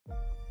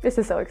This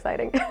is so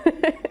exciting.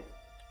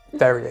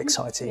 Very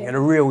exciting, and a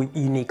real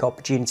unique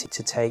opportunity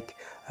to take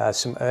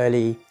some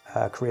early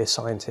career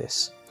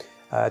scientists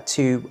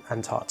to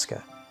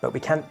Antarctica. But we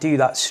can't do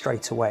that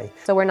straight away.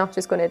 So we're not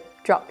just going to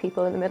drop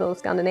people in the middle of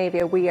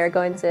Scandinavia. We are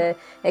going to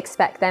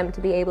expect them to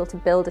be able to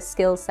build a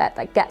skill set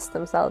that gets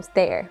themselves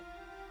there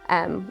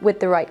with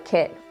the right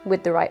kit,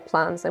 with the right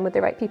plans and with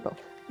the right people.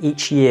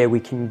 Each year we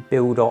can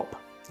build up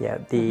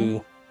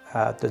the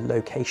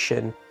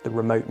location, the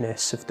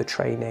remoteness of the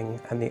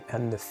training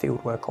and the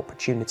fieldwork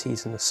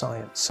opportunities and the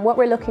science. What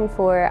we're looking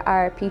for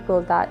are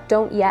people that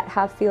don't yet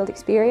have field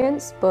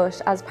experience, but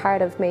as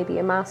part of maybe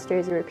a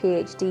master's or a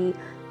PhD,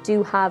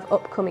 do have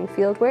upcoming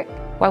fieldwork.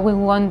 What we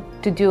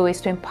want to do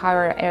is to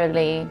empower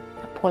early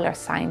polar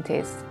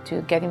scientists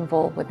to get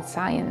involved with the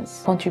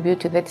science, contribute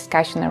to the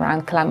discussion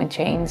around climate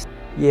change.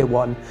 Year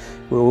one,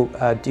 we'll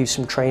do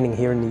some training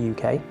here in the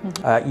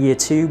UK. Year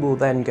two, we'll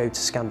then go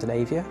to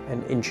Scandinavia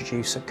and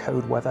introduce a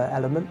cold weather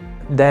element.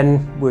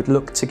 Then we'd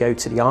look to go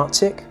to the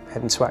Arctic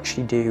and to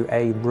actually do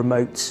a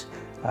remote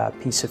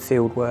piece of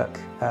field work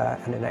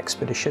and an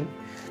expedition.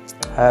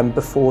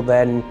 Before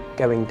then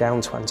going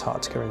down to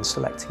Antarctica and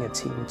selecting a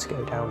team to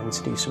go down and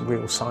to do some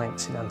real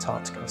science in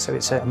Antarctica. So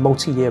it's a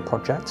multi-year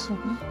project.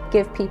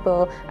 Give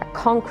people a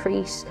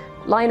concrete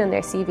line on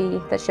their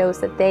CV that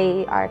shows that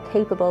they are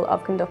capable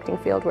of conducting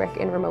fieldwork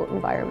in remote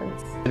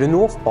environments. The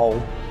North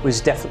Pole was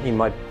definitely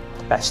my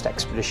best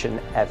expedition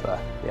ever.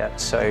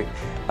 So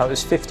that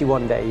was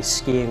 51 days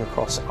skiing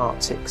across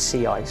Arctic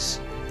sea ice.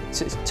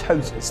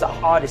 It's the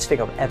hardest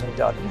thing I've ever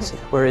done.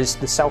 Whereas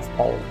the South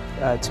Pole,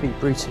 to be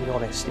brutally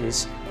honest,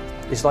 is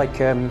like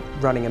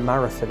running a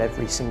marathon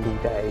every single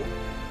day.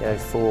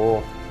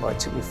 For it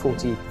took me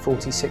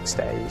 46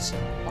 days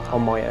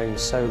on my own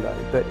solo.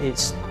 But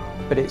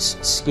it's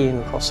skiing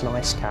across an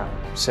ice cap.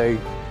 So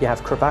you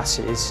have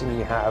crevasses and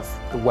you have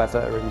the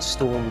weather and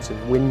storms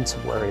and wind to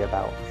worry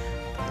about.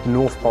 The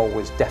North Pole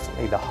was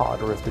definitely the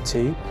harder of the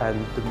two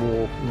and the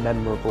more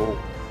memorable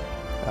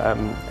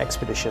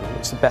expedition.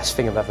 It's the best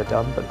thing I've ever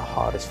done, but the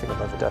hardest thing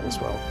I've ever done as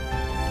well.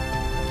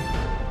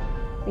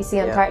 We see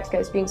Antarctica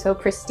as being so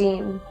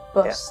pristine,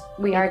 but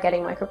we are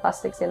getting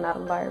microplastics in that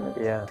environment.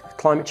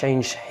 Climate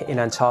change in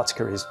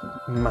Antarctica is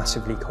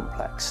massively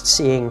complex.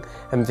 Seeing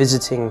and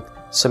visiting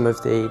some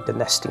of the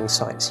nesting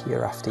sites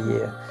year after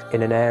year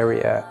in an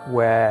area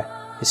where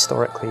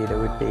historically there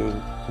would be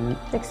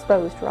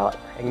exposed rock.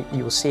 And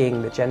you're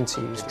seeing the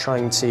gentoos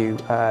trying to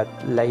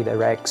lay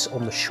their eggs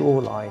on the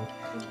shoreline.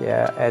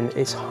 And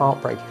it's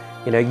heartbreaking.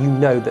 You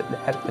know that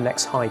at the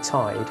next high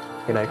tide,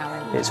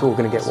 it's all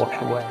going to get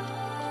washed away.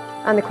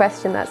 And the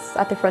question that's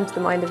at the front of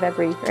the mind of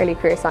every early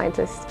career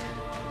scientist,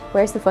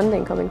 where's the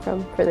funding coming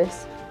from for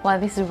this? Well,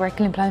 this is where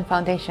Clean Planet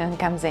Foundation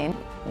comes in.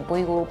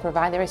 We will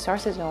provide the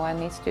resources no one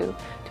needs to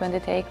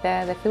undertake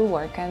the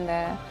fieldwork and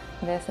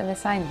the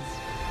science.